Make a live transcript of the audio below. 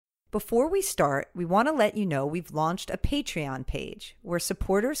Before we start, we want to let you know we've launched a Patreon page where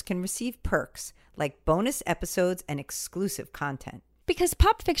supporters can receive perks like bonus episodes and exclusive content. Because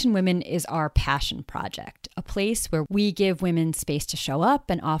Pop Fiction Women is our passion project, a place where we give women space to show up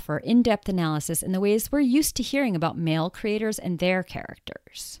and offer in-depth analysis in the ways we're used to hearing about male creators and their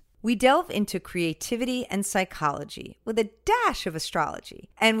characters. We delve into creativity and psychology with a dash of astrology,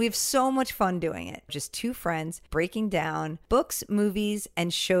 and we have so much fun doing it. Just two friends breaking down books, movies,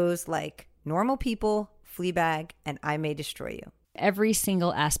 and shows like Normal People, Fleabag, and I May Destroy You. Every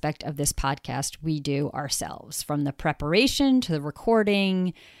single aspect of this podcast we do ourselves, from the preparation to the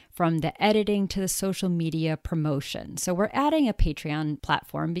recording, from the editing to the social media promotion. So we're adding a Patreon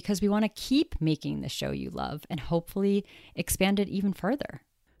platform because we want to keep making the show you love and hopefully expand it even further.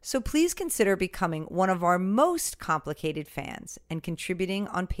 So please consider becoming one of our most complicated fans and contributing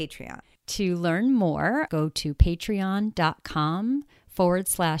on Patreon. To learn more, go to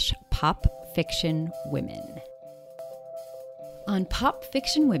patreon.com/popfictionwomen. On Pop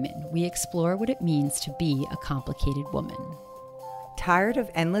Fiction Women, we explore what it means to be a complicated woman. Tired of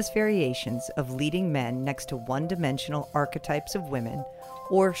endless variations of leading men next to one-dimensional archetypes of women,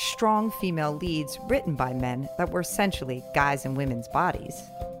 or strong female leads written by men that were essentially guys in women's bodies?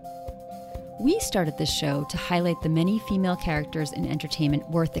 We started this show to highlight the many female characters in entertainment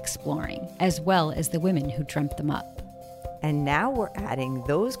worth exploring, as well as the women who dreamt them up. And now we're adding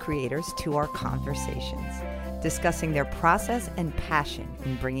those creators to our conversations, discussing their process and passion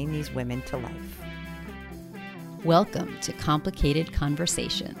in bringing these women to life. Welcome to Complicated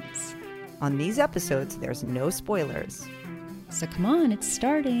Conversations. On these episodes, there's no spoilers. So come on, it's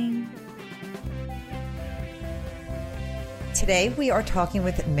starting. Today we are talking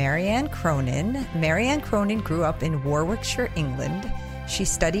with Marianne Cronin. Marianne Cronin grew up in Warwickshire, England. She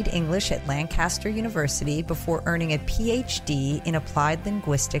studied English at Lancaster University before earning a PhD in applied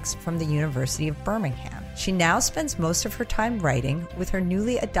linguistics from the University of Birmingham. She now spends most of her time writing, with her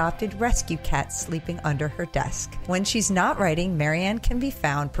newly adopted rescue cat sleeping under her desk. When she's not writing, Marianne can be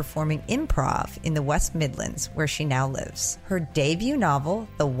found performing improv in the West Midlands, where she now lives. Her debut novel,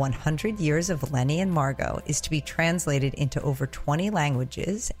 The 100 Years of Lenni and Margot, is to be translated into over 20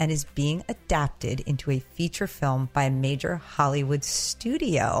 languages and is being adapted into a feature film by a major Hollywood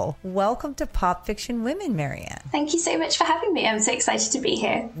studio. Welcome to Pop Fiction Women, Marianne. Thank you so much for having me. I'm so excited to be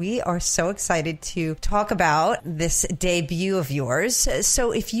here. We are so excited to talk about this debut of yours.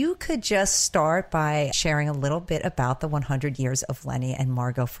 So if you could just start by sharing a little bit about the 100 Years of Lenni and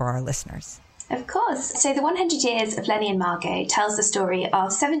Margot for our listeners. Of course. So The 100 Years of Lenni and Margot tells the story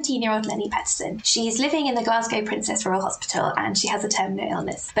of 17-year-old Lenni Petterson. She's living in the Glasgow Princess Royal Hospital and she has a terminal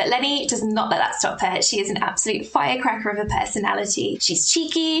illness. But Lenni does not let that stop her. She is an absolute firecracker of a personality. She's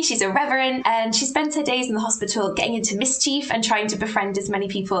cheeky, she's irreverent, and she spends her days in the hospital getting into mischief and trying to befriend as many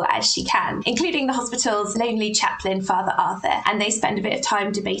people as she can, including the hospital's lonely chaplain, Father Arthur. And they spend a bit of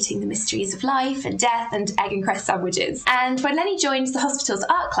time debating the mysteries of life and death and egg and cress sandwiches. And when Lenni joins the hospital's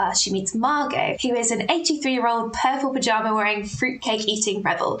art class, she meets Margot, who is an 83-year-old purple pyjama-wearing, fruitcake-eating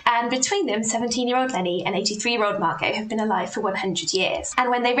rebel. And between them, 17-year-old Lenni and 83-year-old Margot have been alive for 100 years.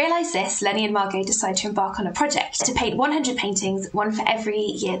 And when they realise this, Lenni and Margot decide to embark on a project to paint 100 paintings, one for every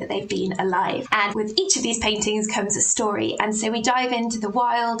year that they've been alive. And with each of these paintings comes a story. And so we dive into the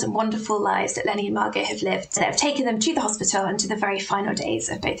wild and wonderful lives that Lenni and Margot have lived that have taken them to the hospital and to the very final days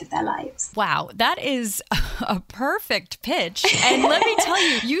of both of their lives. Wow, that is a perfect pitch. And let me tell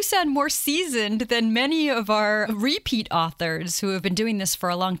you, you sound more seasoned than many of our repeat authors who have been doing this for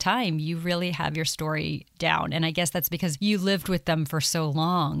a long time. You really have your story down. And I guess that's because you lived with them for so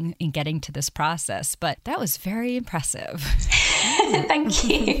long in getting to this process. But that was very impressive. Thank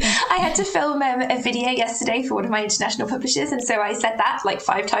you. I had to film a video yesterday for one of my international publishers. And so I said that like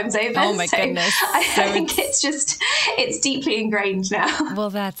 5 times over. Oh my goodness. I think it's deeply ingrained now. Well,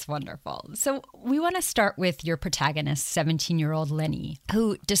 that's wonderful. So we want to start with your protagonist, 17-year-old Lenni,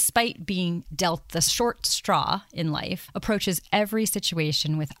 who, despite being dealt the short straw in life, approaches every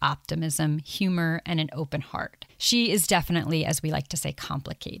situation with optimism, humor, and an open heart. She is definitely, as we like to say,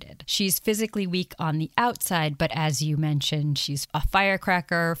 complicated. She's physically weak on the outside, but as you mentioned, she's a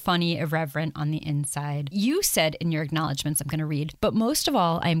firecracker, funny, irreverent on the inside. You said in your acknowledgments, I'm going to read, but most of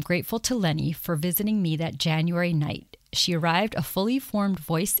all, I am grateful to Lenni for visiting me that January night She arrived a fully formed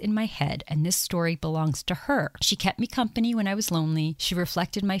voice in my head, and this story belongs to her. She kept me company when I was lonely. She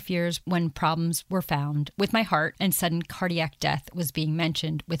reflected my fears when problems were found with my heart, and sudden cardiac death was being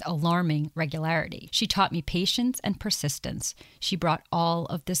mentioned with alarming regularity. She taught me patience and persistence. She brought all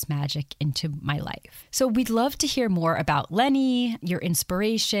of this magic into my life. So we'd love to hear more about Lenni, your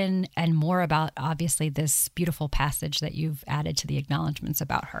inspiration, and more about, obviously, this beautiful passage that you've added to the acknowledgements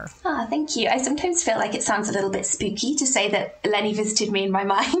about her. Thank you. I sometimes feel like it sounds a little bit spooky to say that Lenni visited me in my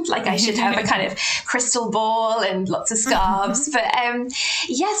mind, like I should have a kind of crystal ball and lots of scarves. But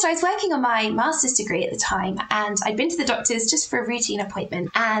so I was working on my master's degree at the time, and I'd been to the doctors just for a routine appointment,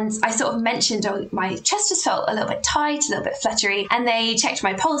 and I sort of mentioned, my chest just felt a little bit tight, a little bit fluttery, and they checked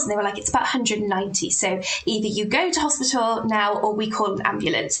my pulse and they were like, it's about 190, so either you go to hospital now or we call an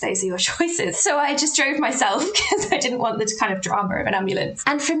ambulance. Those are your choices. So I just drove myself because I didn't want the kind of drama of an ambulance.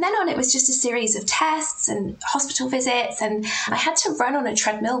 And from then on, it was just a series of tests and hospital visits, and I had to run on a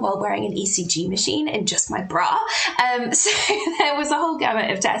treadmill while wearing an ECG machine in just my bra. So there was a whole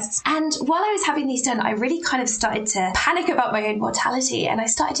gamut of tests. And while I was having these done, I really kind of started to panic about my own mortality, and I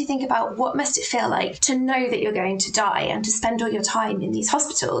started to think about what must it feel like to know that you're going to die and to spend all your time in these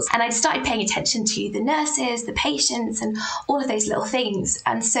hospitals. And I started paying attention to the nurses, the patients, and all of those little things.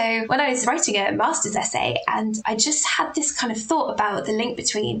 And so when I was writing a master's essay, and I just had this kind of thought about the link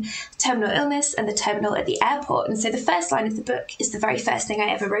between terminal illness and the terminal at the airport. And so the first line of the book is the very first thing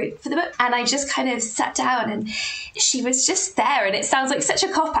I ever wrote for the book. And I just kind of sat down, and she was just there. And it sounds like such a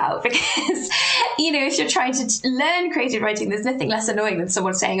cop-out because, if you're trying to learn creative writing, there's nothing less annoying than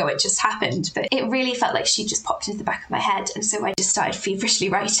someone saying, oh, it just happened. But it really felt like she just popped into the back of my head. And so I just started feverishly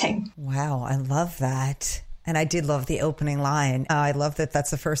writing. Wow, I love that. And I did love the opening line. I love that that's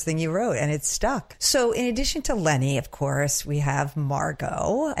the first thing you wrote, and it stuck. So in addition to Lenni, of course, we have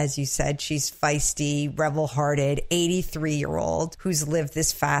Margot. As you said, she's feisty, rebel-hearted, 83-year-old who's lived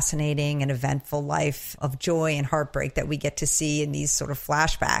this fascinating and eventful life of joy and heartbreak that we get to see in these sort of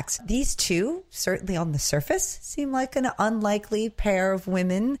flashbacks. These two, certainly on the surface, seem like an unlikely pair of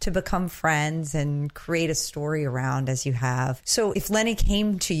women to become friends and create a story around as you have. So if Lenni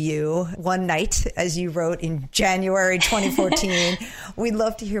came to you one night, as you wrote in January 2014. We'd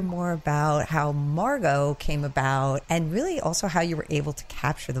love to hear more about how Margot came about, and really also how you were able to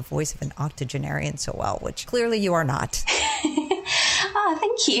capture the voice of an octogenarian so well, which clearly you are not.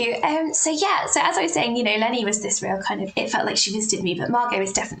 Thank you. So as I was saying, Lenni was this real kind of, it felt like she visited me, but Margot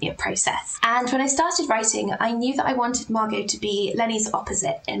was definitely a process. And when I started writing, I knew that I wanted Margot to be Lenni's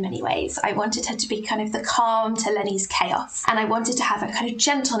opposite in many ways. I wanted her to be kind of the calm to Lenni's chaos. And I wanted to have a kind of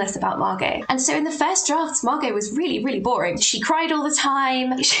gentleness about Margot. And so in the first drafts, Margot was really, really boring. She cried all the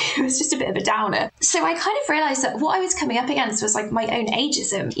time. She was just a bit of a downer. So I kind of realised that what I was coming up against was like my own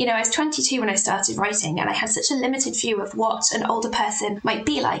ageism. I was 22 when I started writing, and I had such a limited view of what an older person might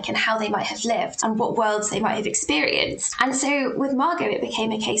be like and how they might have lived and what worlds they might have experienced. And so with Margot, it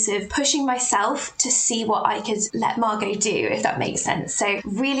became a case of pushing myself to see what I could let Margot do, if that makes sense. So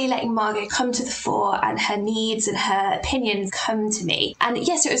really letting Margot come to the fore and her needs and her opinions come to me. And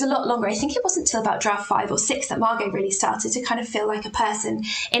yes, it was a lot longer. I think it wasn't until about draft 5 or 6 that Margot really started to kind of feel like a person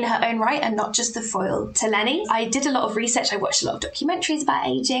in her own right and not just the foil to Lenni. I did a lot of research. I watched a lot of documentaries about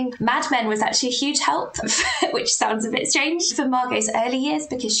aging. Mad Men was actually a huge help, which sounds a bit strange for Margot's early years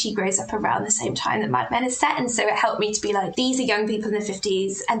because she grows up around the same time that Mad Men is set. And so it helped me to be like, these are young people in their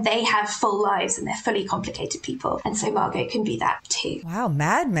 50s and they have full lives and they're fully complicated people. And so Margot can be that too. Wow,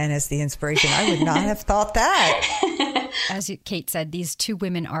 Mad Men is the inspiration. I would not have thought that. As Kate said, these two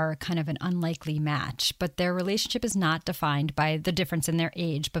women are kind of an unlikely match, but their relationship is not defined by the difference in their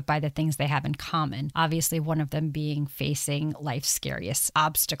age, but by the things they have in common. Obviously, one of them being facing life's scariest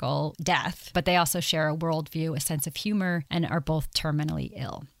obstacle, death, but they also share a worldview, a sense of humor, and are both terminally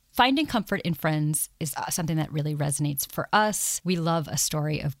ill. Finding comfort in friends is something that really resonates for us. We love a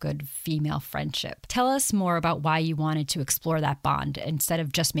story of good female friendship. Tell us more about why you wanted to explore that bond instead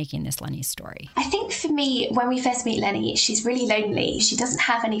of just making this Lenni story. I think for me, when we first meet Lenni, she's really lonely. She doesn't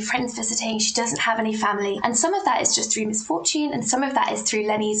have any friends visiting. She doesn't have any family. And some of that is just through misfortune, and some of that is through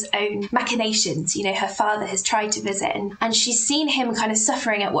Lenni's own machinations. Her father has tried to visit, and she's seen him kind of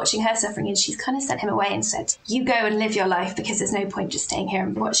suffering at watching her suffering, and she's kind of sent him away and said, you go and live your life because there's no point just staying here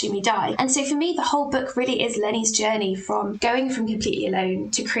and watching watching me die. And so for me, the whole book really is Lenni's journey from going from completely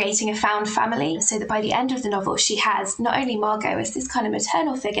alone to creating a found family, so that by the end of the novel, she has not only Margot as this kind of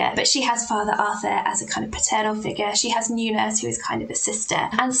maternal figure, but she has Father Arthur as a kind of paternal figure. She has Nunez, who is kind of a sister.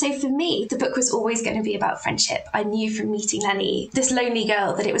 And so for me, the book was always going to be about friendship. I knew from meeting Lenni, this lonely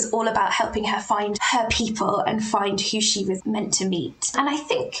girl, that it was all about helping her find her people and find who she was meant to meet. And I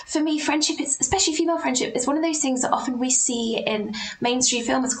think for me, friendship, especially female friendship, is one of those things that often we see in mainstream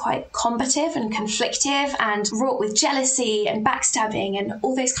film as quite combative and conflictive and wrought with jealousy and backstabbing and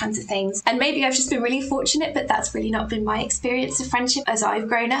all those kinds of things. And maybe I've just been really fortunate, but that's really not been my experience of friendship as I've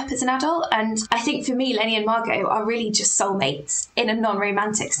grown up as an adult. And I think for me, Lenni and Margot are really just soulmates in a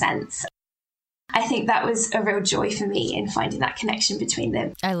non-romantic sense. I think that was a real joy for me in finding that connection between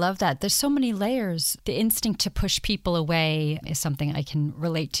them. I love that. There's so many layers. The instinct to push people away is something I can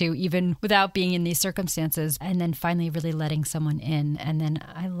relate to, even without being in these circumstances. And then finally really letting someone in. And then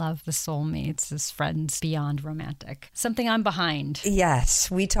I love the soulmates as friends beyond romantic. Something I'm behind.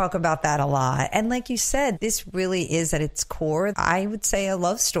 Yes, we talk about that a lot. And like you said, this really is at its core, I would say, a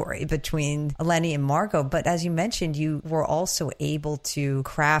love story between Lenni and Margot. But as you mentioned, you were also able to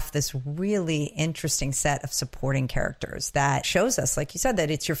craft this really interesting set of supporting characters that shows us, like you said,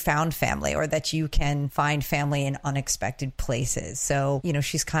 that it's your found family, or that you can find family in unexpected places. So,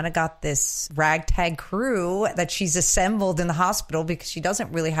 she's kind of got this ragtag crew that she's assembled in the hospital because she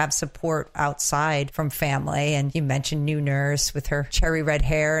doesn't really have support outside from family. And you mentioned new nurse with her cherry red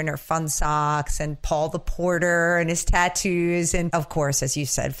hair and her fun socks, and Paul the porter and his tattoos. And of course, as you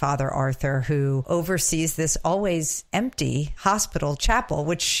said, Father Arthur, who oversees this always empty hospital chapel,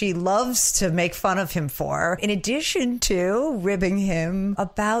 which she loves to make fun of him for, in addition to ribbing him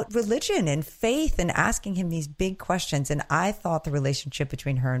about religion and faith and asking him these big questions. And I thought the relationship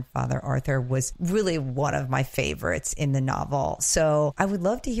between her and Father Arthur was really one of my favorites in the novel. So I would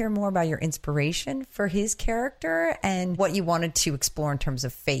love to hear more about your inspiration for his character and what you wanted to explore in terms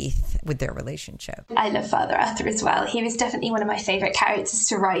of faith with their relationship. I love Father Arthur as well. He was definitely one of my favourite characters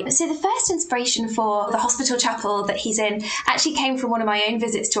to write. So the first inspiration for the hospital chapel that he's in actually came from one of my own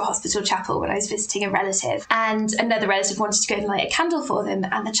visits to a hospital chapel when I was visiting a relative, and another relative wanted to go and light a candle for them,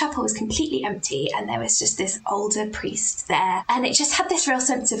 and the chapel was completely empty, and there was just this older priest there, and it just had this real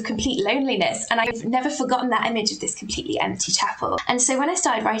sense of complete loneliness. And I've never forgotten that image of this completely empty chapel. And so when I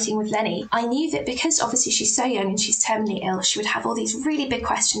started writing with Lenni, I knew that because obviously she's so young and she's terminally ill, she would have all these really big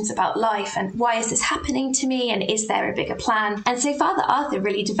questions about life and why is this happening to me, and is there a bigger plan? And so Father Arthur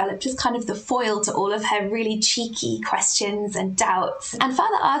really developed as kind of the foil to all of her really cheeky questions and doubts. And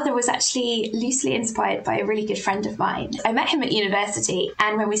Father Arthur was actually loosely inspired by a really good friend of mine. I met him at university,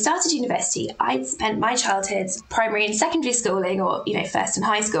 and when we started university, I'd spent my childhood, primary and secondary schooling, or first and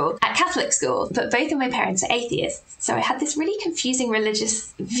high school, at Catholic school, but both of my parents are atheists. So I had this really confusing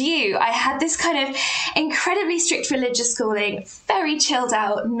religious view. I had this kind of incredibly strict religious schooling, very chilled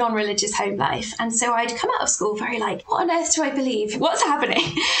out, non-religious home life. And so I'd come out of school very like, what on earth do I believe? What's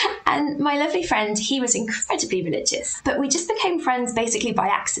happening? And my lovely friend, he was incredibly religious, but we just became friends basically by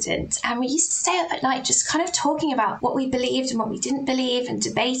accident. And we used to stay up at night just kind of talking about what we believed and what we didn't believe and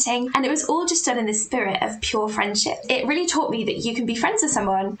debating. And it was all just done in the spirit of pure friendship. It really taught me that you can be friends with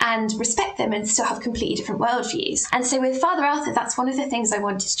someone and respect them and still have completely different worldviews. And so with Father Arthur, that's one of the things I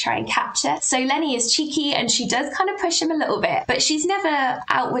wanted to try and capture. So Lenni is cheeky and she does kind of push him a little bit, but she's never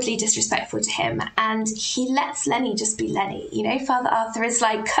outwardly disrespectful to him. And he lets Lenni just be Lenni. Father Arthur is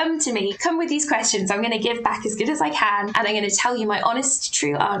like, come to me, come with these questions. I'm going to give back as good as I can, and I'm going to tell you my honest,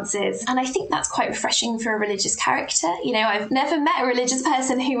 true answers. And I think that's quite refreshing for a religious character. I've never met a religious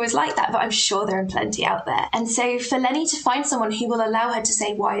person who was like that, but I'm sure there are plenty out there. And so for Lenni to find someone who will allow her to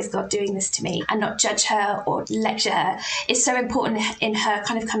say, why is God doing this to me, and not judge her or lecture her, is so important in her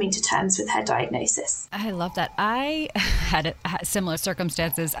kind of coming to terms with her diagnosis. I love that. I had similar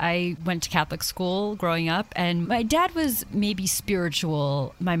circumstances. I went to Catholic school growing up, and my dad was maybe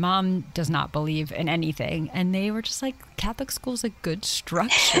spiritual. My mom does not believe in anything. And they were just like, Catholic school's a good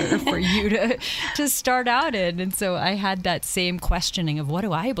structure for you to start out in. And so I had that same questioning of what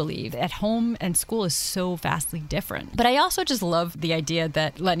do I believe? At home and school is so vastly different. But I also just love the idea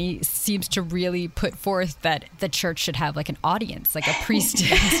that Lenni seems to really put forth that the church should have like an audience, like a priest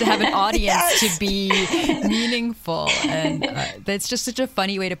has to have an audience yes. to be meaningful. And that's just such a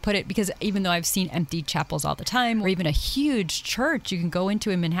funny way to put it, because even though I've seen empty chapels all the time, or even a huge church you can go into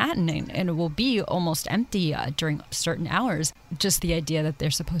in Manhattan and it will be almost empty during certain hours, just the idea that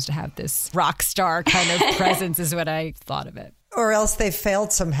they're supposed to have this rock star kind of presence is what I thought of it. Or else they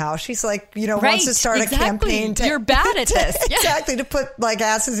failed somehow. She's like, right, wants to start exactly. a campaign. You're bad at this. Exactly, to put like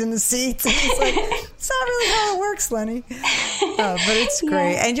asses in the seats. And it's like, It's not really how it works, Lenni. But it's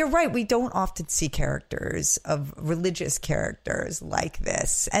great. And you're right. We don't often see characters of religious characters like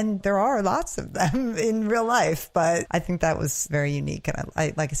this. And there are lots of them in real life. But I think that was very unique. And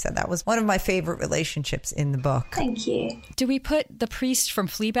I like I said, that was one of my favorite relationships in the book. Thank you. Do we put the priest from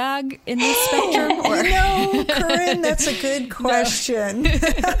Fleabag in this spectrum? Or? No, Corinne, that's a good question. No.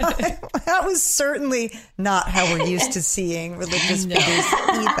 That was certainly not how we're used to seeing religious figures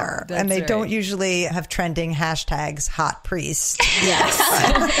either. And they don't usually have trending hashtags hot priest. Yes.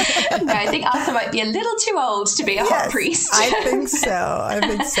 No, I think Arthur might be a little too old to be a hot priest. I think so.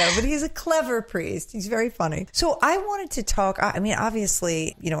 But he's a clever priest. He's very funny. So I wanted to talk, I mean,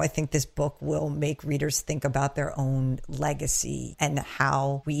 obviously, I think this book will make readers think about their own legacy and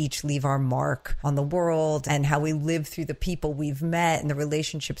how we each leave our mark on the world and how we live through the people we've met and the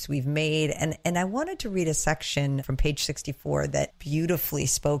relationships we've made. And I wanted to read a section from page 64 that beautifully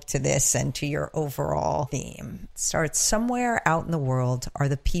spoke to this and to your overall theme. It starts, somewhere out in the world are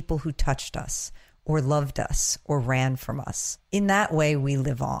the people who touched us or loved us or ran from us. In that way, we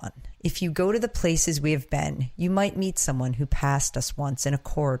live on. If you go to the places we have been, you might meet someone who passed us once in a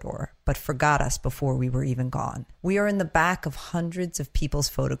corridor, but forgot us before we were even gone. We are in the back of hundreds of people's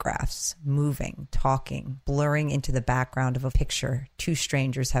photographs, moving, talking, blurring into the background of a picture two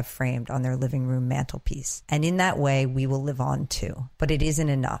strangers have framed on their living room mantelpiece. And in that way, we will live on too. But it isn't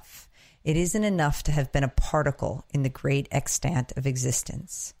enough. It isn't enough to have been a particle in the great extant of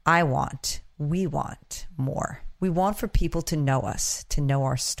existence. We want more. We want for people to know us, to know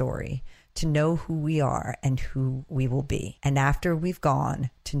our story, to know who we are and who we will be. And after we've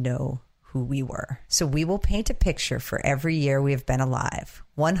gone, to know who we were. So we will paint a picture for every year we have been alive.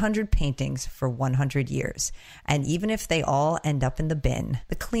 100 paintings for 100 years. And even if they all end up in the bin,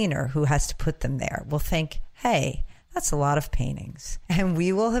 the cleaner who has to put them there will think, hey, that's a lot of paintings. And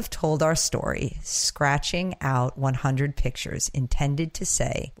we will have told our story, scratching out 100 pictures intended to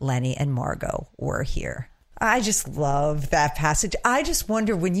say Lenni and Margot were here. I just love that passage. I just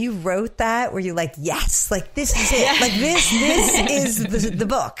wonder, when you wrote that, were you like, yes, like this is it. Like this is the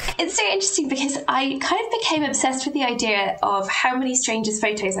book. It's so interesting because I kind of became obsessed with the idea of how many strangers'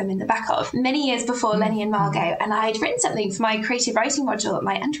 photos I'm in the back of many years before Lenni and Margot. And I'd written something for my creative writing module at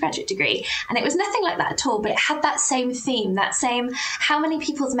my undergraduate degree. And it was nothing like that at all, but it had that same theme, that same, how many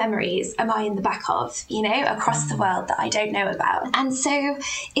people's memories am I in the back of, across the world that I don't know about. And so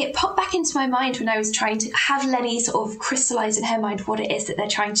it popped back into my mind when I was trying to have Lenni sort of crystallize in her mind what it is that they're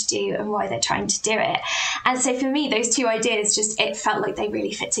trying to do and why they're trying to do it. And so for me, those two ideas it felt like they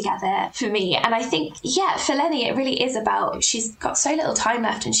really fit together for me. And I think, for Lenni, it really is about, she's got so little time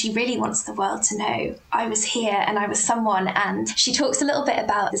left and she really wants the world to know I was here and I was someone. And she talks a little bit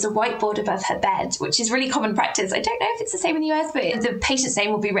about, there's a whiteboard above her bed, which is really common practice. I don't know if it's the same in the US, but the patient's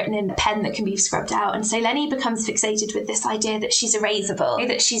name will be written in a pen that can be scrubbed out. And so Lenni becomes fixated with this idea that she's erasable,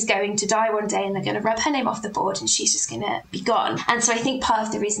 that she's going to die one day and they're going to rub her name off the board and she's just going to be gone. And so I think part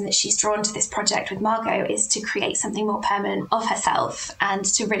of the reason that she's drawn to this project with Margot is to create something more permanent of herself and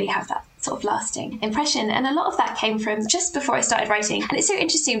to really have that sort of lasting impression. And a lot of that came from just before I started writing. And it's so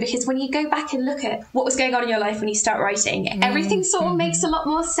interesting because when you go back and look at what was going on in your life when you start writing, everything sort of makes a lot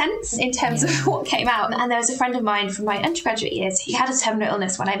more sense in terms of what came out. And there was a friend of mine from my undergraduate years who had a terminal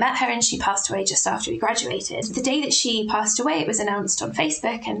illness when I met her, and she passed away just after we graduated. The day that she passed away, it was announced on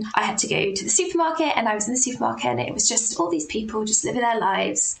Facebook, and I had to go to the supermarket, and I was in the supermarket, and it was just all these people just living their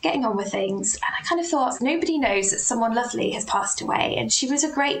lives, getting on with things. And I kind of thought, nobody knows that someone lovely has passed away. And she was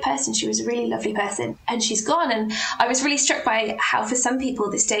a great person. She was a really lovely person, and she's gone. And I was really struck by how for some people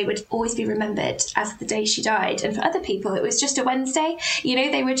this day would always be remembered as the day she died, and for other people it was just a Wednesday.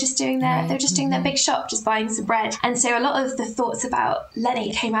 They were just doing their big shop, just buying some bread. And so a lot of the thoughts about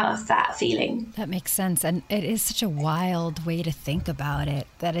Lenni came out of that feeling. That makes sense. And it is such a wild way to think about it,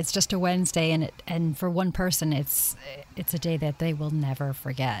 that it's just a Wednesday, and for one person it's a day that they will never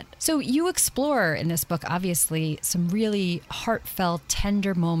forget. So you explore in this book, obviously, some really heartfelt,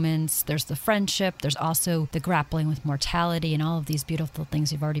 tender moments. There's the friendship. There's also the grappling with mortality and all of these beautiful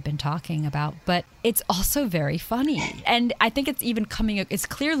things you've already been talking about. But it's also very funny. And I think it's even it's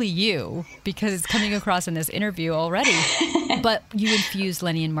clearly you, because it's coming across in this interview already. But you infuse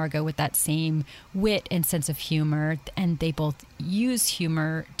Lenni and Margot with that same wit and sense of humor, and they both use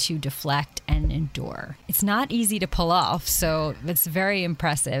humor to deflect and endure. It's not easy to pull off, so it's very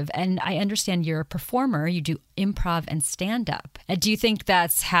impressive. And I understand you're a performer. You do improv and stand-up. Do you think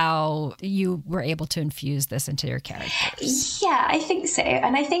that's how how you were able to infuse this into your characters. Yeah, I think so.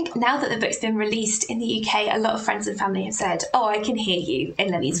 And I think now that the book's been released in the UK, a lot of friends and family have said, oh, I can hear you in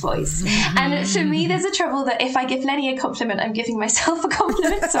Lenni's voice. And for me, there's a trouble that if I give Lenni a compliment, I'm giving myself a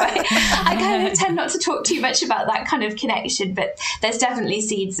compliment. So I kind of tend not to talk too much about that kind of connection, but there's definitely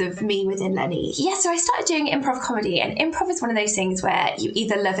seeds of me within Lenni. Yeah, so I started doing improv comedy, and improv is one of those things where you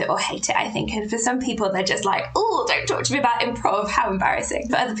either love it or hate it, I think. And for some people, they're just like, oh, don't talk to me about improv, how embarrassing.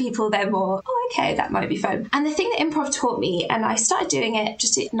 For other people, they're more, oh, okay, that might be fun. And the thing that improv taught me, and I started doing it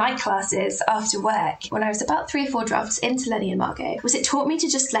just at night classes after work when I was about 3 or 4 drafts into Lenni and Margot, was it taught me to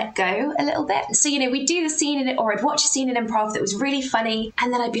just let go a little bit. So, we'd do the scene in it, or I'd watch a scene in improv that was really funny,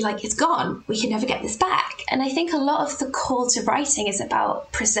 and then I'd be like, it's gone. We can never get this back. And I think a lot of the call to writing is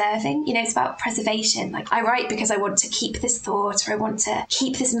about preserving, it's about preservation. Like, I write because I want to keep this thought, or I want to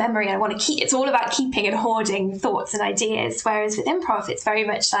keep this memory, and I want to keep, it's all about keeping and hoarding thoughts and ideas. Whereas with improv, it's very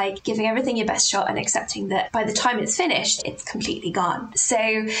much like giving everything your best shot and accepting that by the time it's finished, it's completely gone.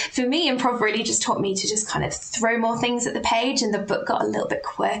 So for me, improv really just taught me to just kind of throw more things at the page, and the book got a little bit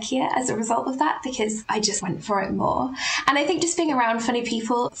quirkier as a result of that because I just went for it more. And I think just being around funny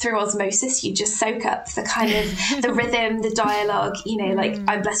people through osmosis, you just soak up the kind of the rhythm, the dialogue, like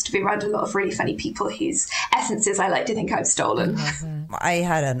I'm blessed to be around a lot of really funny people whose essences I like to think I've stolen. I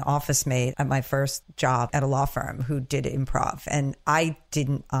had an office mate at my first job at a law firm who did improv, and I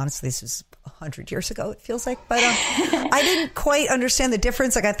didn't, honestly, this was 100 years ago, it feels like, but I didn't quite understand the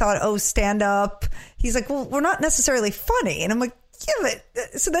difference. Like, I thought, oh, stand up. He's like, well, we're not necessarily funny. And I'm like, yeah,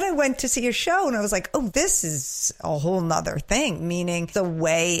 but so then I went to see a show and I was like, oh, this is a whole nother thing, meaning the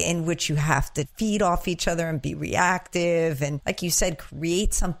way in which you have to feed off each other and be reactive. And like you said,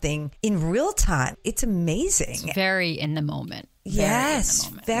 create something in real time. It's amazing. It's very in the moment. Yes,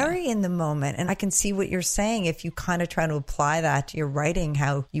 very in the moment. And I can see what you're saying. If you kind of try to apply that to your writing,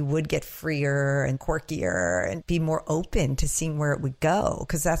 how you would get freer and quirkier and be more open to seeing where it would go,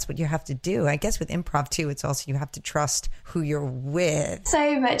 because that's what you have to do. I guess with improv too, it's also you have to trust who you're with.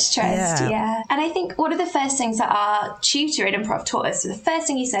 So much trust, yeah. And I think one of the first things that our tutor in improv taught us, so the first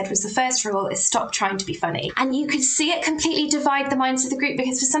thing he said was the first rule is stop trying to be funny. And you could see it completely divide the minds of the group,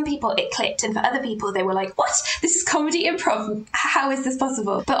 because for some people it clicked, and for other people they were like, what? This is comedy improv. How is this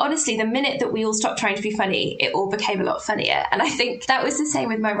possible? But honestly, the minute that we all stopped trying to be funny, it all became a lot funnier. And I think that was the same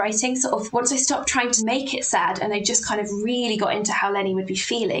with my writing. Sort of once I stopped trying to make it sad and I just kind of really got into how Lenni would be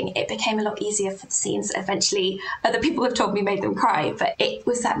feeling, it became a lot easier for the scenes that eventually other people have told me made them cry. But it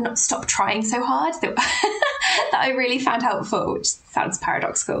was that not stop trying so hard that, that I really found helpful, which sounds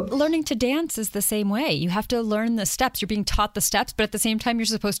paradoxical. Learning to dance is the same way. You have to learn the steps. You're being taught the steps, but at the same time, you're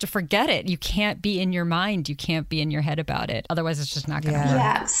supposed to forget it. You can't be in your mind. You can't be in your head about it. Otherwise, it's just not going to work.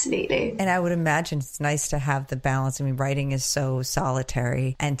 Yeah, absolutely. And I would imagine it's nice to have the balance. I mean, writing is so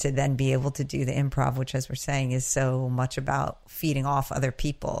solitary, and to then be able to do the improv, which, as we're saying, is so much about feeding off other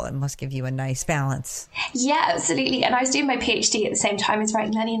people. It must give you a nice balance. Yeah, absolutely. And I was doing my PhD at the same time as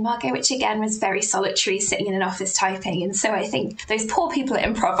writing Lenni and Margot, which again was very solitary, sitting in an office typing. And so I think those poor people at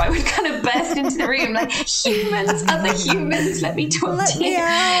improv, I would kind of burst into the room like, humans, other humans, let me talk to you. Let me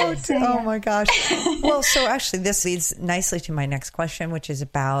out. So, yeah. Oh my gosh. Well, so actually this leads nicely to my next question, which is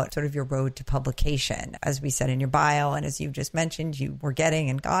about sort of your road to publication. As we said in your bio, and as you just mentioned, you were getting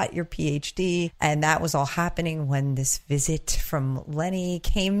and got your PhD, and that was all happening when this visit from Lenni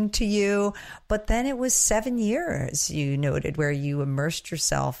came to you. But then it was 7 years, you noted, where you immersed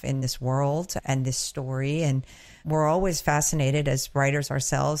yourself in this world and this story. And we're always fascinated as writers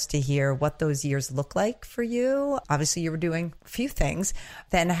ourselves to hear what those years look like for you. Obviously, you were doing a few things,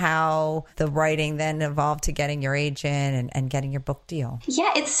 then how the writing then evolved to getting your agent and getting your book deal. Yeah,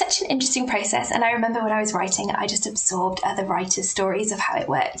 it's such an interesting process. And I remember when I was writing, I just absorbed other writers' stories of how it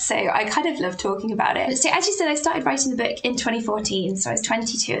worked. So I kind of love talking about it. So as you said, I started writing the book in 2014. So I was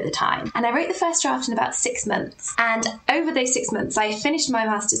 22 at the time. And I wrote the first draft in about 6 months. And over those 6 months, I finished my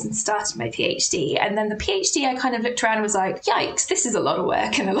master's and started my PhD. And then the PhD, I kind of looked around and was like, yikes, this is a lot of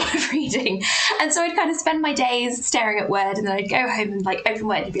work and a lot of reading. And so I'd kind of spend my days staring at Word, and then I'd go home and like open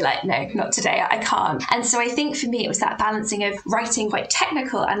Word and be like, no, not today, I can't. And so I think for me, it was that balancing of writing quite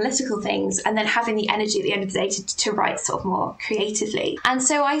technical, analytical things, and then having the energy at the end of the day to write sort of more creatively. And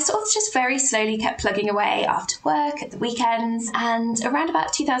so I sort of just very slowly kept plugging away after work, at the weekends. And around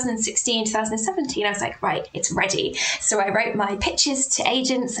about 2016, 2017, I was like, right, it's ready. So I wrote my pitches to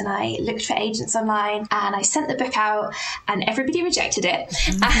agents and I looked for agents online, and I sent the book out and everybody rejected it,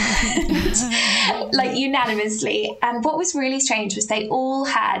 and, like unanimously. And what was really strange was they all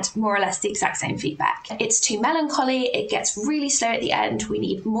had more or less the exact same feedback. It's too melancholy. It gets really slow at the end. We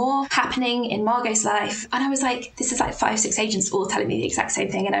need more happening in Margot's life. And I was like, this is like 5-6 agents all telling me the exact same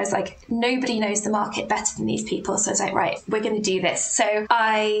thing. And I was like, nobody knows the market better than these people. So I was like, right, we're going to do this. So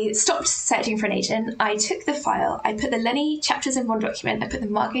I stopped searching for an agent. I took the file. I put the Lenni chapters in one document. I put the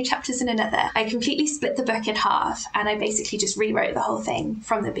Margot chapters in another. I completely split the book in half. And I basically just rewrote the whole thing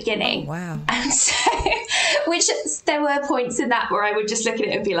from the beginning. Oh, wow. And so, which there were points in that where I would just look at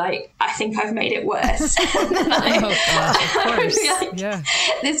it and be like, I think I've made it worse. Of course. Like, yeah.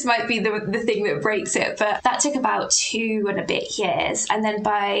 This might be the thing that breaks it. But that took about 2 and a bit years. And then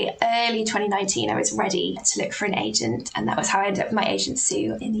by early 2019, I was ready to look for an agent. And that was how I ended up with my agent,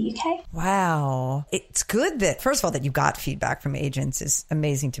 Sue, in the UK. Wow. It's good that, first of all, that you got feedback from agents is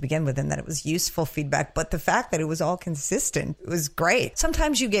amazing to begin with, and that it was useful feedback. But the fact that it was all consistent, it was great.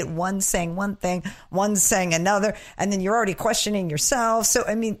 Sometimes you get one saying one thing, one saying another, and then you're already questioning yourself. So,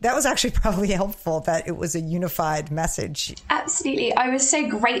 I mean, that was actually probably helpful that it was a unified message. Absolutely. I was so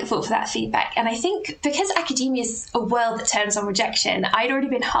grateful for that feedback. And I think because academia is a world that turns on rejection, I'd already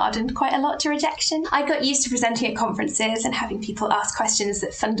been hardened quite a lot to rejection. I got used to presenting at conferences and having people ask questions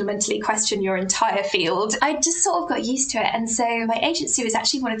that fundamentally question your entire field. I just sort of got used to it. And so my agency was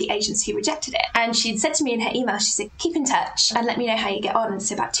actually one of the agents who rejected it. And she'd said to me in her email, she said, keep in touch and let me know how you get on. And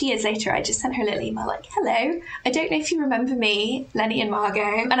so about 2 years later, I just sent her a little email like, hello, I don't know if you remember me, Lenni and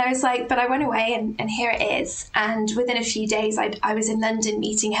Margot. And I was like, but I went away and here it is. And within a few days, I was in London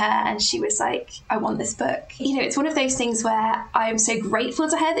meeting her and she was like, I want this book. You know, it's one of those things where I'm so grateful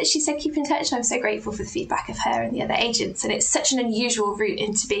to her that she said keep in touch, and I'm so grateful for the feedback of her and the other agents. And it's such an unusual route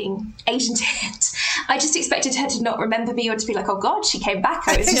into being agented. I just expected her to not remember me or to be like, oh God, she came back.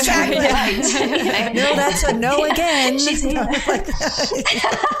 I was just Exactly. you know? No, that's a no again. She's here.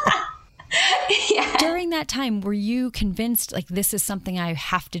 Yeah. During that time, were you convinced, like, this is something I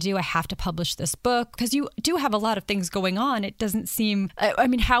have to do? I have to publish this book? Because you do have a lot of things going on. It doesn't seem, I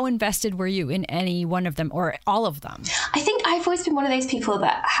mean, how invested were you in any one of them or all of them? I think I've always been one of those people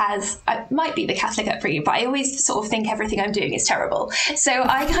that has, it might be the Catholic upbringing, but I always sort of think everything I'm doing is terrible. So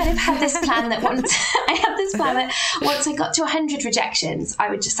I kind of had this plan that once I got to 100 rejections, I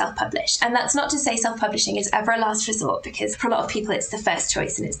would just self-publish. And that's not to say self-publishing is ever a last resort, because for a lot of people, it's the first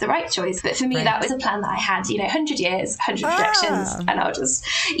choice and it's the right choice. But for me, Right. that was a plan that I had, 100 years, 100 rejections, and I'll just,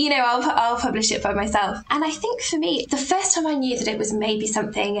 I'll publish it by myself. And I think for me, the first time I knew that it was maybe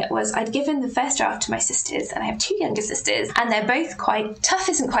something, it was I'd given the first draft to my sisters, and I have 2 younger sisters, and they're both quite, tough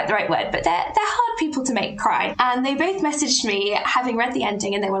isn't quite the right word, but they're hard people to make cry. And they both messaged me having read the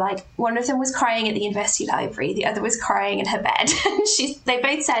ending, and they were like, one of them was crying at the university library, the other was crying in her bed. And they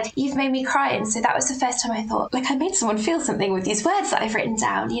both said, you've made me cry. And so that was the first time I thought, like, I made someone feel something with these words that I've written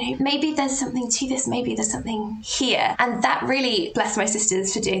down. Maybe there's something to this, maybe there's something here. And that really, bless my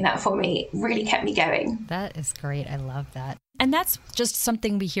sisters for doing that for me, really kept me going. That is great. I love that. And that's just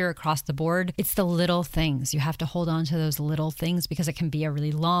something we hear across the board. It's the little things. You have to hold on to those little things because it can be a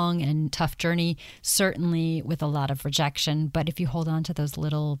really long and tough journey, certainly with a lot of rejection. But if you hold on to those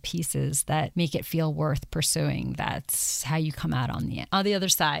little pieces that make it feel worth pursuing, that's how you come out on the other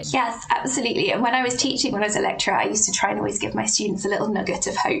side. Yes, absolutely. And when I was teaching, when I was a lecturer, I used to try and always give my students a little nugget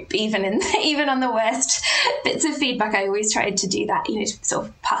of hope, even on the worst bits of feedback. I always tried to do that, to sort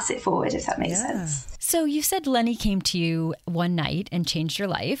of pass it forward, if that makes sense. So you said Lenni came to you one night and changed your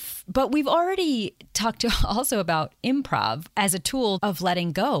life, but we've already talked also about improv as a tool of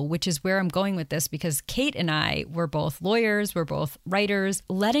letting go, which is where I'm going with this, because Kate and I were both lawyers, we're both writers.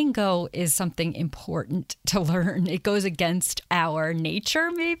 Letting go is something important to learn. It goes against our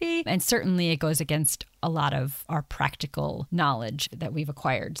nature, maybe, and certainly it goes against a lot of our practical knowledge that we've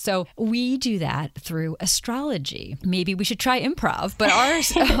acquired. So we do that through astrology. Maybe we should try improv, but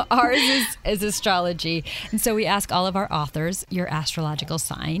ours is astrology. And so we ask all of our authors your astrological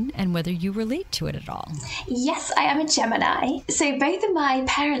sign and whether you relate to it at all. Yes, I am a Gemini. So both of my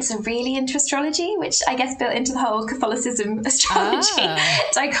parents are really into astrology, which I guess built into the whole Catholicism astrology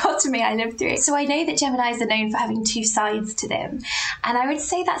dichotomy I lived through. So I know that Geminis are known for having two sides to them. And I would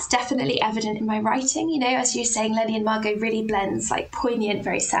say that's definitely evident in my writing. As you're saying, Lenni and Margot really blends like poignant,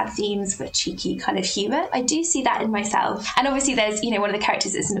 very sad themes with cheeky kind of humour. I do see that in myself. And obviously there's, one of the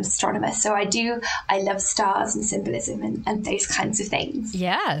characters is an astronomer. So I love stars and symbolism and those kinds of things.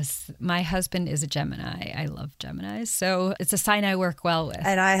 Yes. My husband is a Gemini. I love Geminis. So it's a sign I work well with.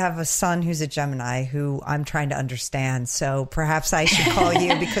 And I have a son who's a Gemini who I'm trying to understand. So perhaps I should call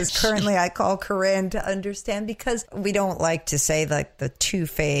you, because currently I call Corinne to understand, because we don't like to say like the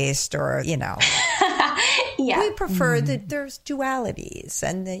two-faced or, Yeah. We prefer that there's dualities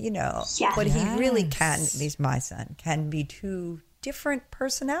and that, what he really can, at least my son, can be two different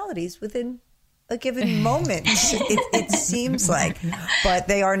personalities within a given moment. It seems like, but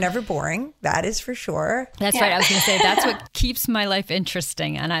they are never boring. That is for sure. That's right. I was going to say, that's what keeps my life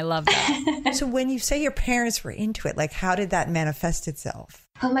interesting. And I love that. So when you say your parents were into it, like how did that manifest itself?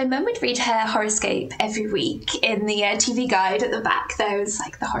 Well, my mum would read her horoscope every week. In the TV guide at the back, there was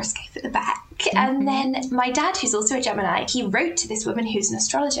like the horoscope at the back. Mm-hmm. And then my dad, who's also a Gemini, he wrote to this woman who's an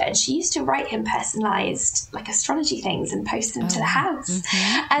astrologer, and she used to write him personalised like astrology things and post them to the house.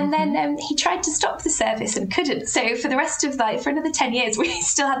 Mm-hmm. And then he tried to stop the service and couldn't. So for the rest of for another 10 years, we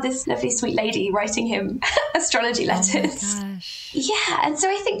still had this lovely sweet lady writing him astrology letters. Oh my gosh. Yeah, and so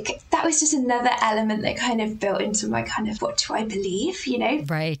I think that was just another element that kind of built into my kind of what do I believe,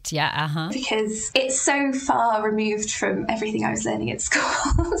 Right, yeah, Because it's so far removed from everything I was learning at school.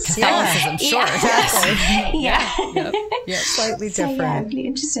 Catholicism, sure. Exactly. Yeah, slightly different. So, really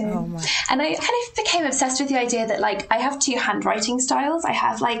interesting. Oh my. And I kind of became obsessed with the idea that I have two handwriting styles. I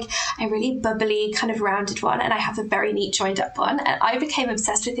have a really bubbly kind of rounded one, and I have a very neat joined up one. And I became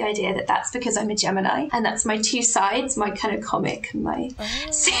obsessed with the idea that that's because I'm a Gemini, and that's my two sides, my kind of comic and my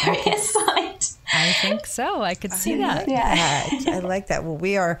serious side. I think so. I could see that. Yeah. I like that. Well,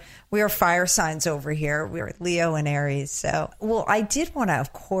 we are fire signs over here. We're Leo and Aries. So, I did want to,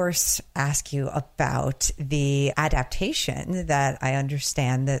 of course, ask you about the adaptation that I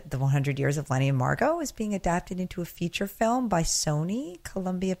understand that the 100 Years of Lenni and Margot is being adapted into a feature film by Sony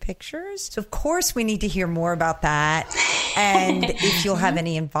Columbia Pictures. So, of course, we need to hear more about that. And if you'll have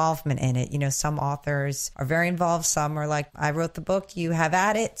any involvement in it. Some authors are very involved. Some are like, I wrote the book, you have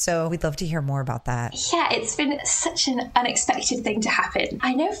at it. So we'd love to hear more about that. Yeah, it's been such an unexpected thing to happen.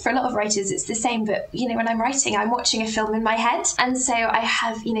 I know for a lot of writers it's the same, but when I'm writing, I'm watching a film in my head, and so I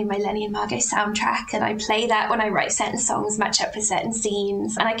have my Lenni and Margot soundtrack, and I play that when I write certain songs match up with certain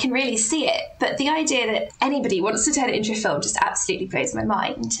scenes, and I can really see it. But the idea that anybody wants to turn it into a film just absolutely blows my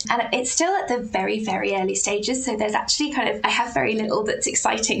mind. And it's still at the very, very early stages, so there's actually I have very little that's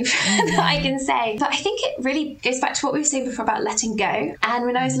exciting that I can say. But I think it really goes back to what we were saying before about letting go. And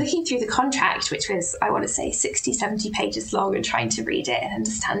when I was looking through the contract, which was, I want to say, 60, 70 pages long, and trying to read it and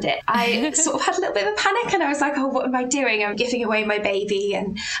understand it, I sort of had a little bit of a panic, and I was like, oh, what am I doing? I'm giving away my baby,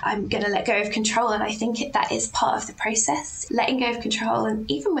 and I'm going to let go of control. And I think that is part of the process, letting go of control.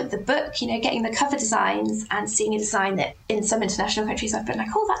 And even with the book, getting the cover designs and seeing a design that in some international countries I've been like,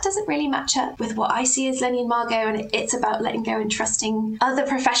 oh, that doesn't really match up with what I see as Lenni and Margot. And it's about letting go and trusting other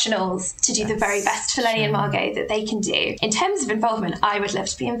professionals to do the very best for Lenni and Margot that they can do. In terms of involvement, I would love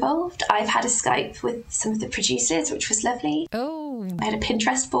to be involved. I've had a Skype with some of the producers, which was lovely. Oh. I had a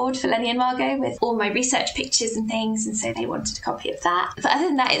Pinterest board for Lenni and Margot with all my research pictures and things, and so they wanted a copy of that. But other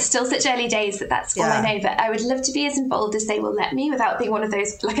than that, it's still such early days that that's all I know. But I would love to be as involved as they will let me, without being one of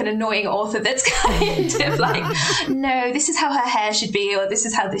those, like an annoying author that's kind of like, no, this is how her hair should be, or this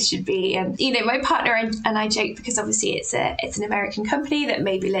is how this should be. And my partner and I joke, because obviously it's an American company, that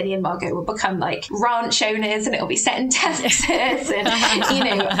maybe Lenni and Margot will become like ranch owners, and it'll be set in Texas, and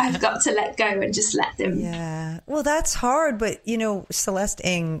I've got to let go and just let them. Yeah, well, that's hard, but Celeste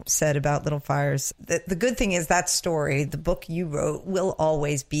Ng said about Little Fires that the good thing is that story, the book you wrote, will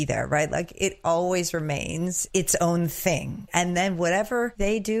always be there, right? Like it always remains its own thing, and then whatever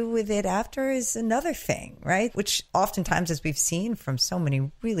they do with it after is another thing, right? Which oftentimes, as we've seen from so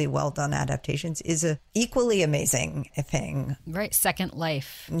many really well done adaptations, is a equally amazing thing. Right, second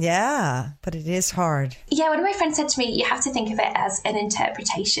life. Yeah, but it is hard. Yeah, one of my friends said to me, you have to think of it as an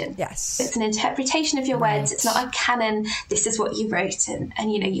interpretation. Yes. It's an interpretation of your words. It's not a canon, this is what you wrote, and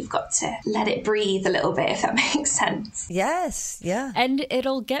you've got to let it breathe a little bit, if that makes sense. Yes, yeah. And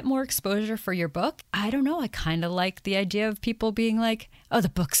it'll get more exposure for your book. I don't know, I kind of like the idea of people being like, oh, the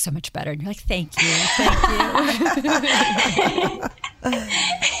book's so much better. And you're like, thank you.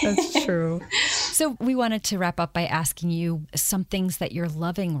 That's true. So we wanted to wrap up by asking you some things that you're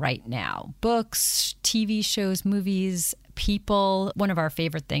loving right now. Books, TV shows, movies, people. One of our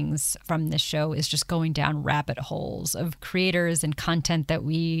favorite things from this show is just going down rabbit holes of creators and content that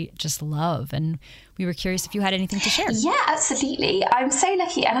we just love. And we were curious if you had anything to share. Yeah, absolutely. I'm so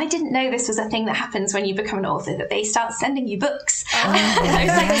lucky. And I didn't know this was a thing that happens when you become an author, that they start sending you books.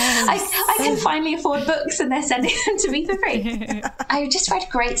 I I can finally afford books and they're sending them to me for free. I just read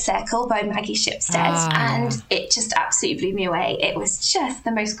Great Circle by Maggie Shipstead, and it just absolutely blew me away. It was just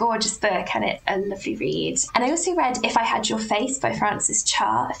the most gorgeous book, and it's a lovely read. And I also read If I Had Your Face by Frances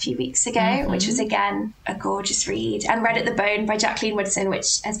Cha a few weeks ago, which was again a gorgeous read. And Read at the Bone by Jacqueline Woodson,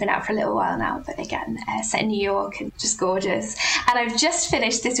 which has been out for a little while now, but again, set in New York and just gorgeous. And I've just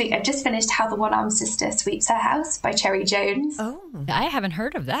finished How the One-Armed Sister Sweeps Her House by Cherry Jones. Oh, I haven't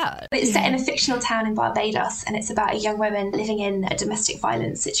heard of that. It's set in a fictional town in Barbados, and it's about a young woman living in a domestic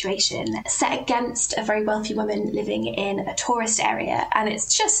violence situation set against a very wealthy woman living in a tourist area. And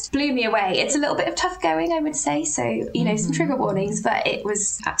it's just blew me away. It's a little bit of tough going, I would say. So, you know, some trigger warnings, but it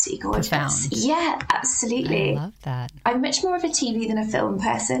was absolutely gorgeous. Profound. Yeah, absolutely. I love that. I'm much more of a TV than a film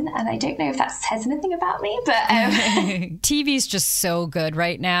person, and I don't know if that says anything about me, but... TV's just so good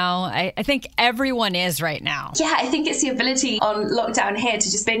right now. I think everyone is right now. Yeah, I think it's the ability on lockdown here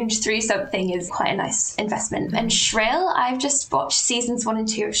to just binge through something is quite a nice investment. And Shrill, I've just watched seasons 1 and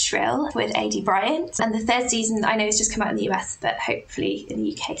 2 of Shrill with A.D. Bryant. And the third season, I know, has just come out in the US, but hopefully in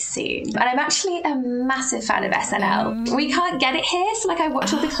the UK soon. And I'm actually a massive fan of SNL. We can't get it here, so like I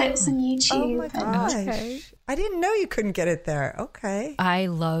watch all the clips on YouTube. Oh my gosh. Okay. I didn't know you couldn't get it there. Okay. I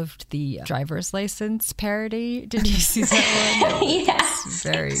loved the driver's license parody. Did you see that one? Yes.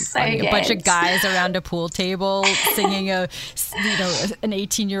 Very so funny. good. A bunch of guys around a pool table singing an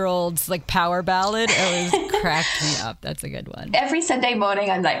 18-year-old's like power ballad. It was cracked me up. That's a good one. Every Sunday morning,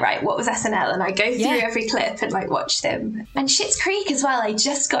 I'm like, right, what was SNL? And I go through every clip and like watch them. And Schitt's Creek as well, I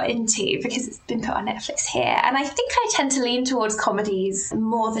just got into because it's been put on Netflix here. And I think I tend to lean towards comedies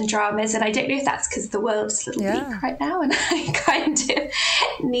more than dramas. And I don't know if that's because the world's a little weak right now and I kind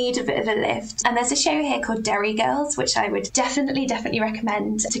of need a bit of a lift. And there's a show here called Derry Girls, which I would definitely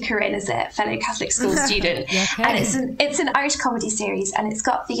recommend to Cronin as a fellow Catholic school student. Okay. And it's an Irish comedy series, and it's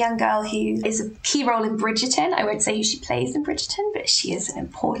got the young girl who is a key role in Bridgerton. I won't say who she plays in Bridgerton, but she is an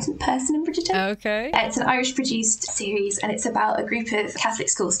important person in Bridgerton. Okay. It's an Irish produced series, and it's about a group of Catholic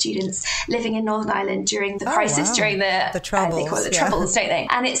school students living in Northern Ireland during the crisis, during the Troubles. they call it the Troubles, don't they?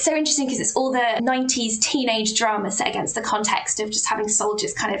 And it's so interesting because it's all the 90s teenage drama set against the context of just having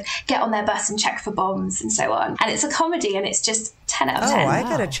soldiers kind of get on their bus and check for bombs and so on. And it's a comedy, and it's just 10 out of 10. Oh, I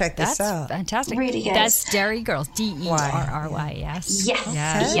gotta check this out. That's fantastic. Really good. That's Derry Girls. DERRY. Yes.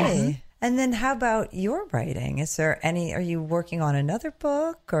 Yeah. And then how about your writing? Are you working on another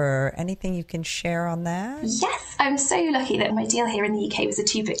book or anything you can share on that? Yes, I'm so lucky that my deal here in the UK was a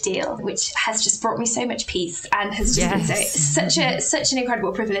 2-book deal, which has just brought me so much peace and has just been such an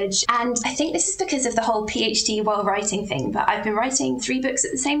incredible privilege. And I think this is because of the whole PhD while writing thing, but I've been writing 3 books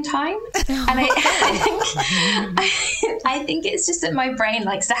at the same time. And I think it's just that my brain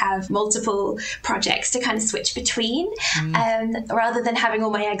likes to have multiple projects to kind of switch between, rather than having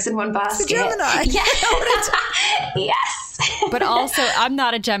all my eggs in one basket. It's a Gemini. Yeah. Yes. But also, I'm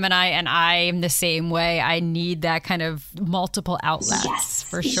not a Gemini, and I'm the same way. I need that kind of multiple outlets,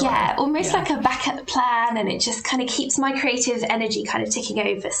 for sure. Yeah, almost like a backup plan, and it just kind of keeps my creative energy kind of ticking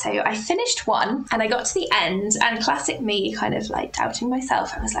over. So I finished one, and I got to the end, and classic me, kind of like doubting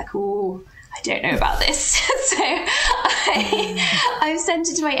myself. I was like, ooh, I don't know about this. So I've sent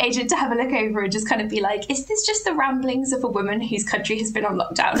it to my agent to have a look over and just kind of be like, is this just the ramblings of a woman whose country has been on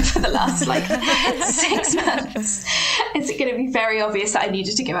lockdown for the last 6 months? Is it going to be very obvious that I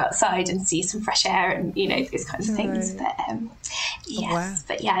needed to go outside and see some fresh air and, you know, those kinds of things? But yes, wow.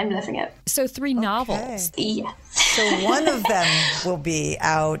 But yeah, I'm loving it. So 3 novels. Yes. So one of them will be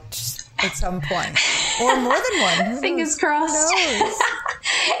out at some point, or more than one. Fingers crossed.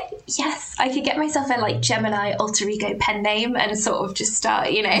 Yes, I could get myself a like Gemini alter ego pen name and sort of just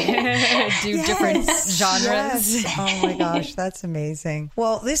start, you know, do different genres. Yes. Oh my gosh, that's amazing.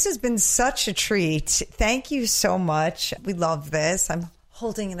 Well, this has been such a treat. Thank you so much. We love this. I'm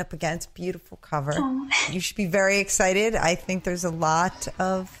holding it up against beautiful cover. You should be very excited. I think there's a lot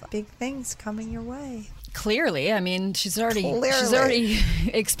of big things coming your way. Clearly. I mean, she's already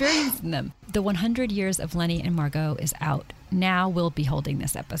experiencing them. The 100 Years of Lenni and Margot is out. Now we'll be holding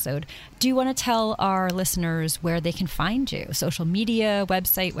this episode. Do you want to tell our listeners where they can find you? Social media,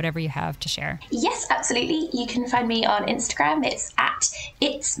 website, whatever you have to share. Yes, absolutely. You can find me on Instagram.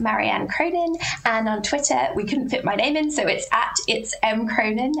 It's Marianne Cronin. And on Twitter, we couldn't fit my name in, so it's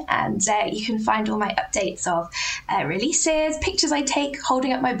 @mcronin. And you can find all my updates of releases, pictures I take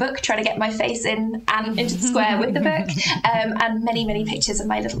holding up my book, trying to get my face in and into the square with the book, and many, many pictures of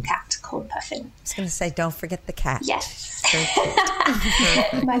my little cat called Puffin. I was going to say, don't forget the cat. Yes.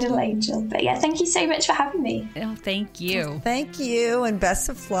 My little angel. But yeah, thank you so much for having me. Oh, thank you. Thank you, and best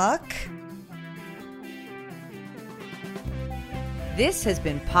of luck. This has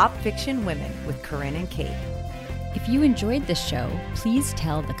been Pop Fiction Women with Corinne and Kate. If you enjoyed this show, please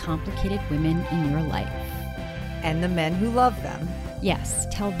tell the complicated women in your life. And the men who love them. Yes,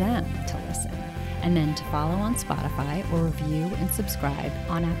 tell them to listen. And then to follow on Spotify or review and subscribe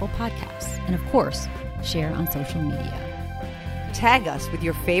on Apple Podcasts. And of course, share on social media. Tag us with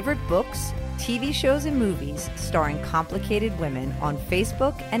your favorite books, TV shows, and movies starring complicated women on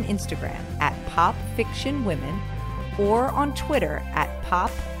Facebook and Instagram at Pop Fiction Women or on Twitter at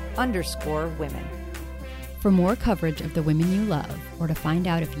pop_women. For more coverage of the women you love or to find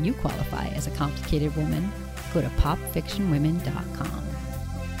out if you qualify as a complicated woman, go to popfictionwomen.com.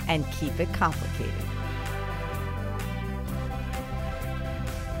 And keep it complicated.